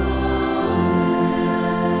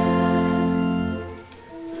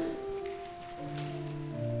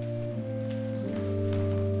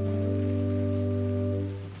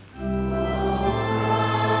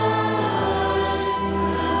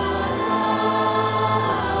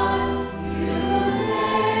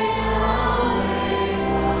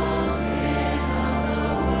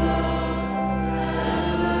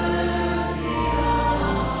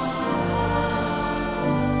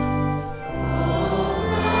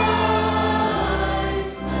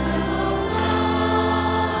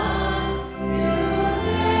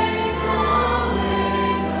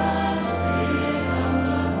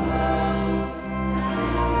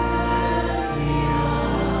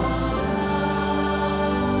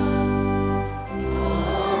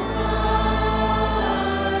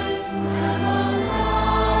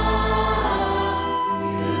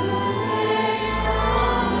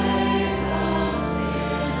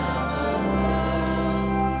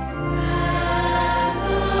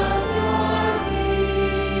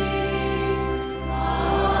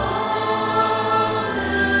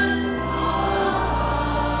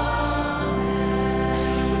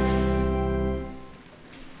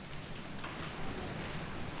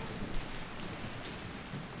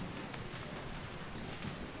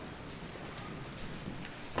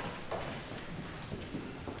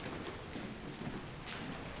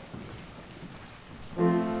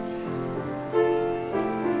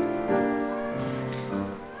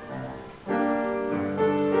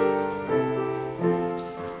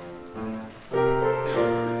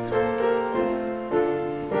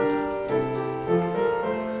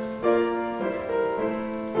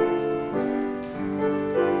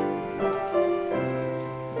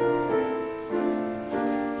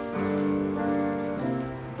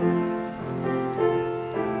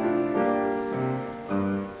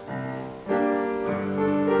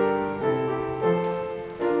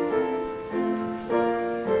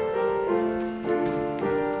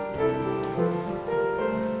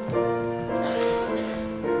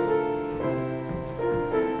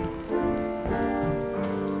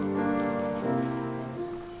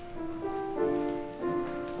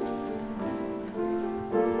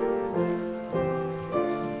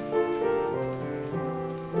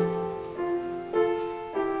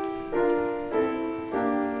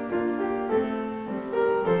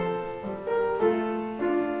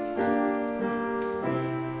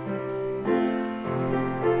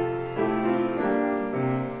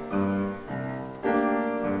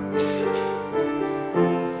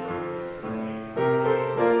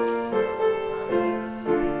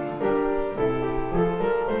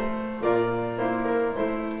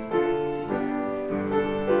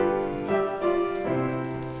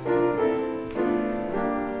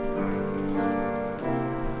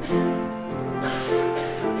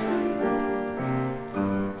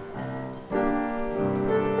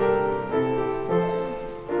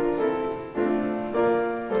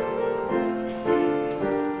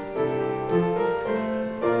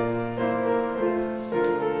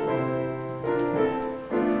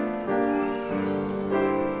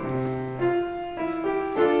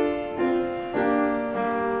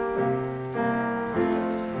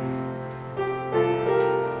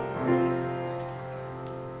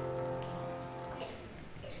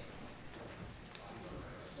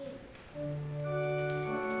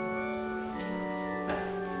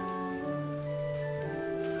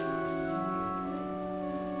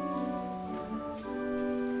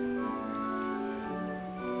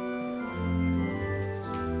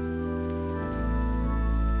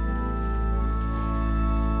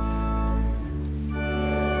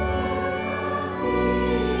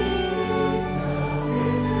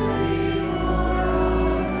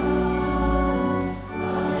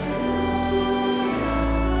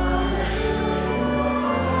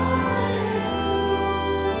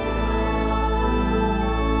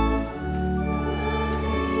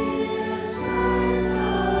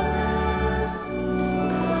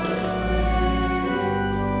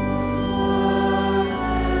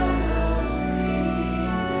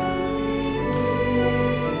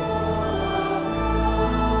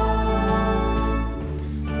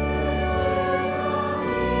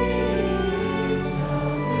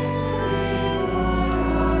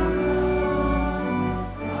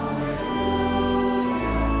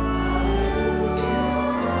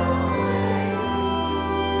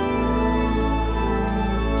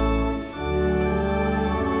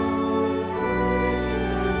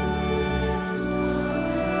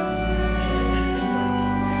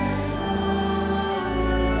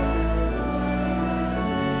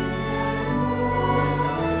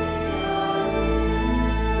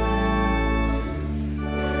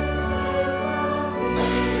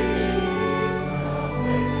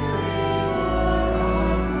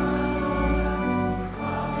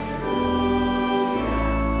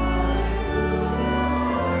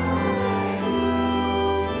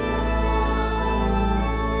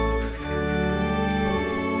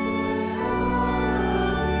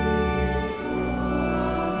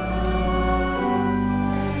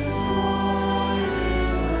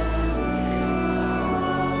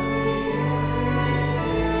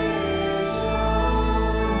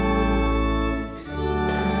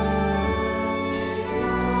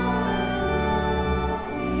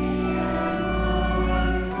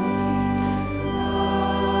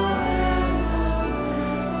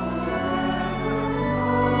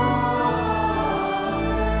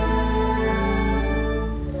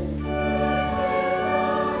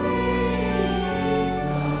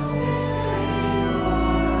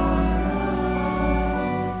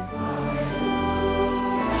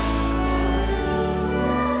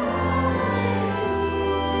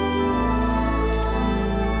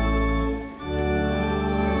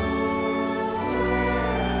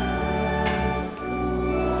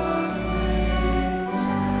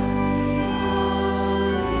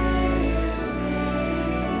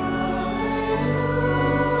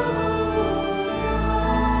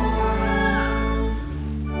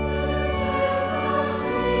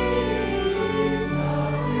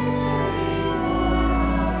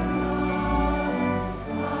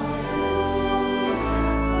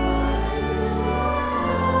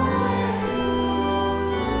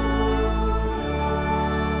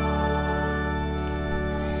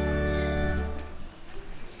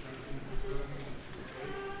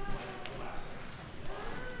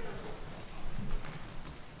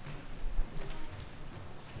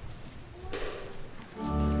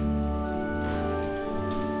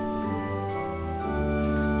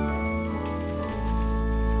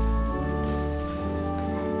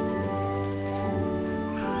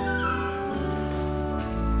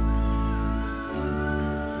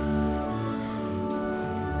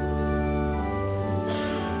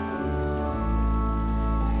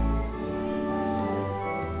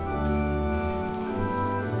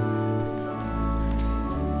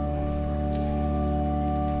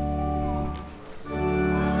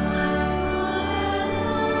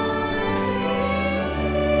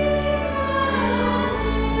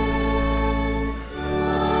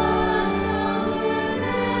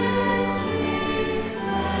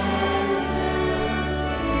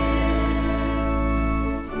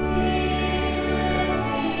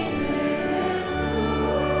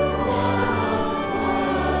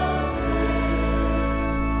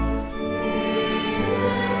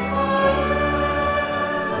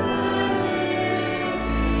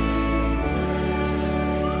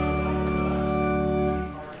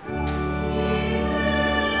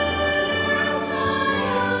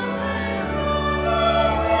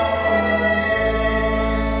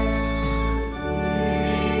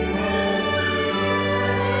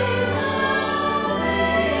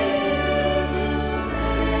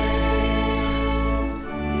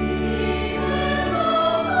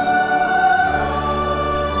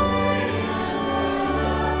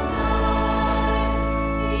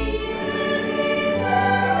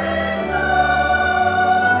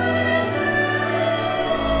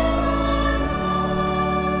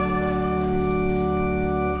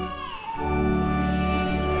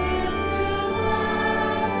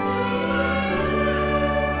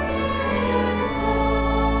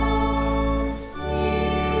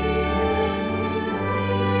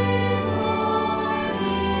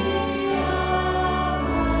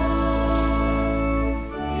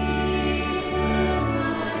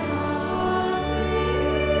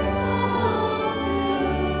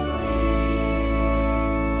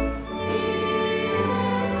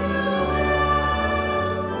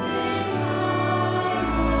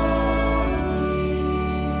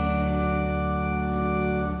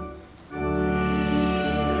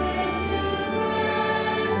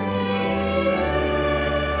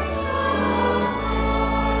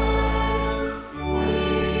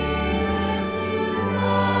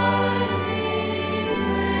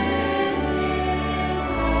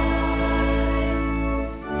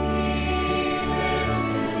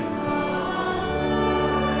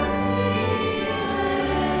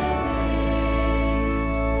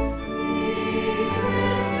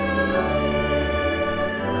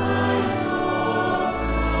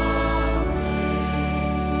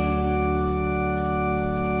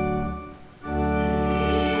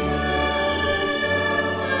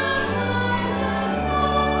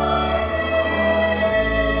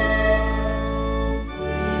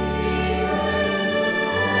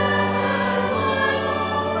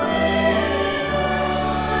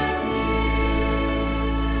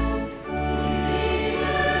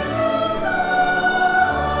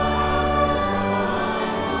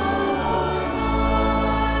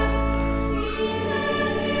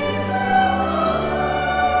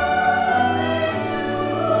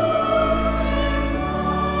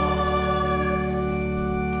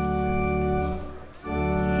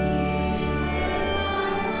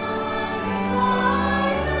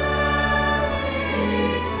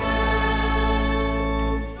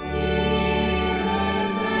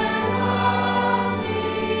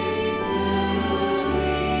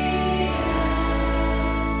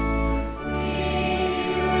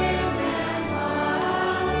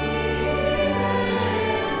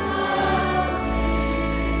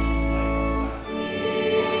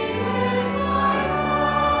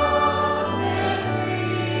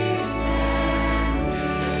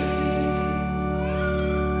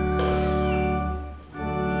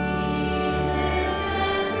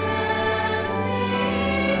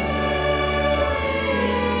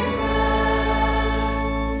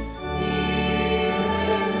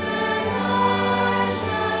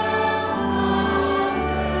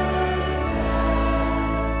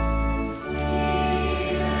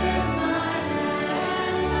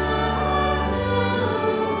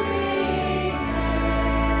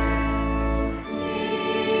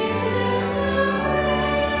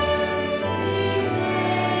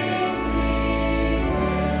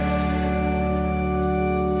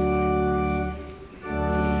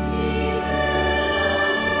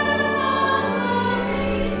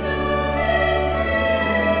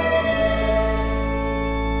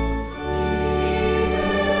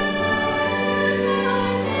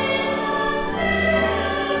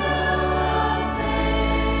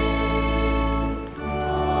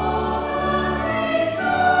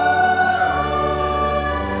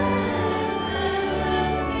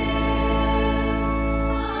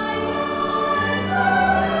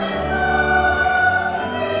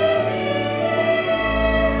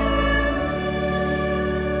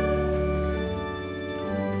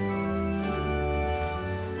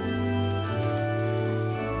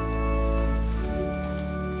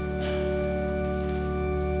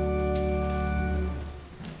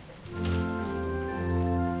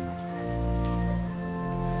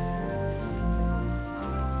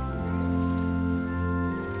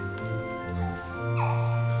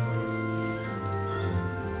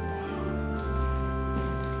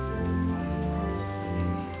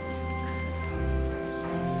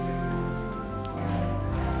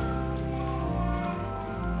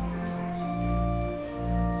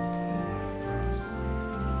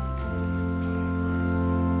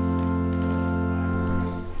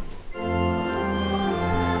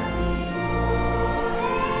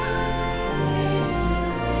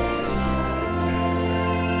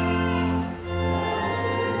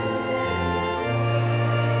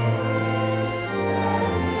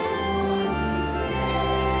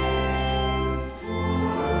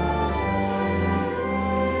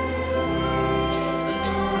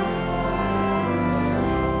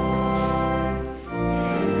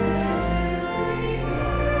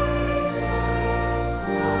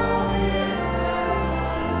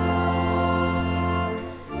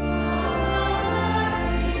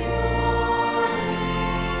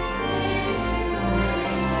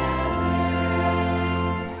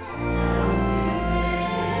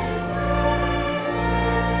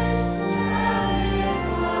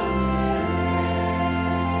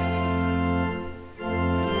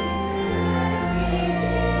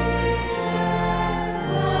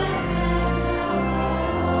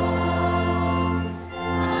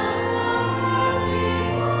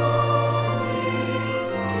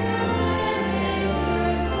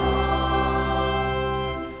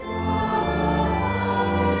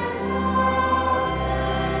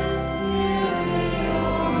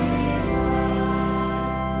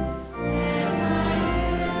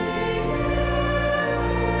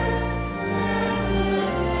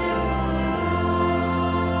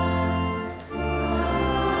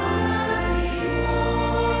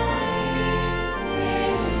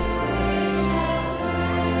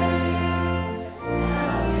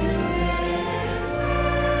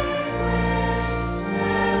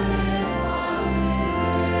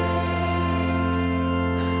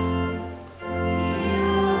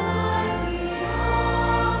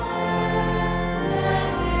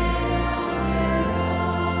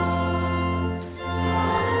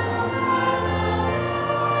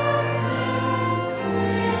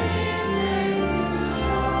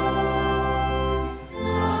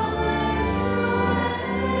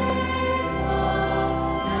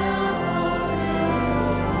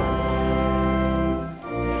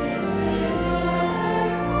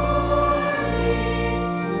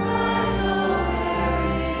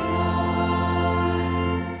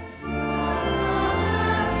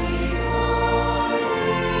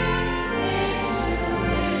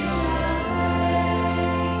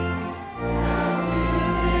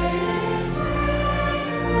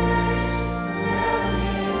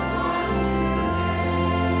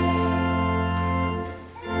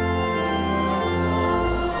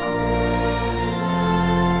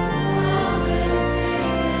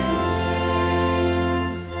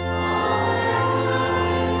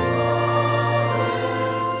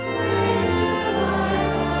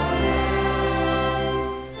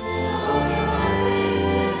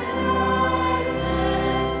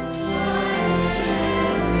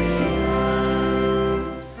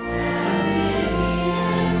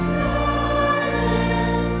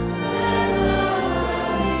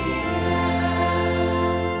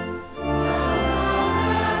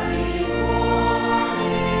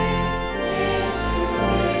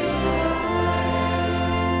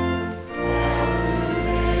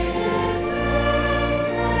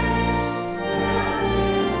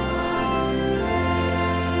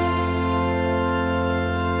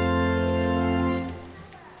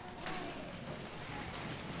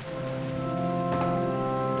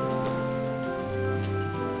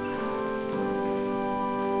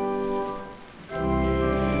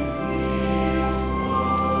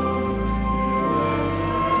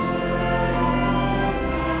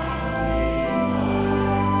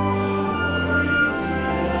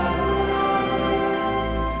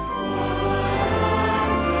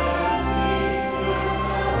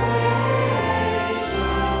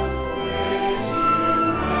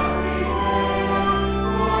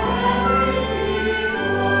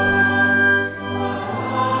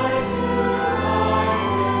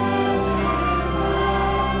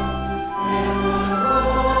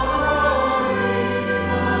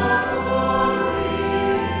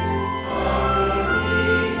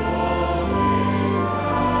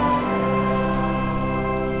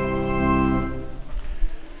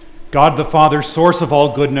 God the Father, source of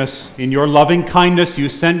all goodness, in your loving kindness you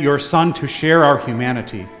sent your Son to share our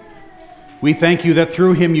humanity. We thank you that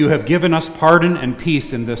through him you have given us pardon and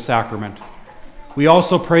peace in this sacrament. We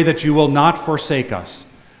also pray that you will not forsake us,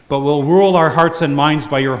 but will rule our hearts and minds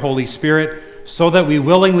by your Holy Spirit, so that we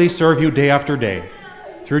willingly serve you day after day.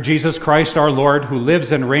 Through Jesus Christ our Lord, who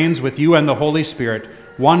lives and reigns with you and the Holy Spirit,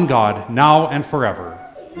 one God, now and forever.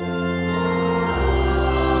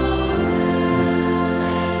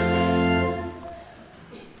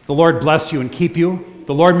 The Lord bless you and keep you.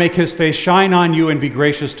 The Lord make his face shine on you and be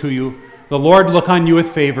gracious to you. The Lord look on you with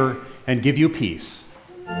favor and give you peace.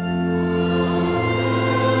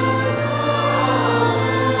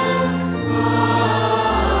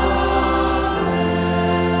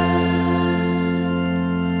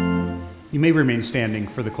 You may remain standing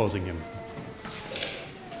for the closing hymn.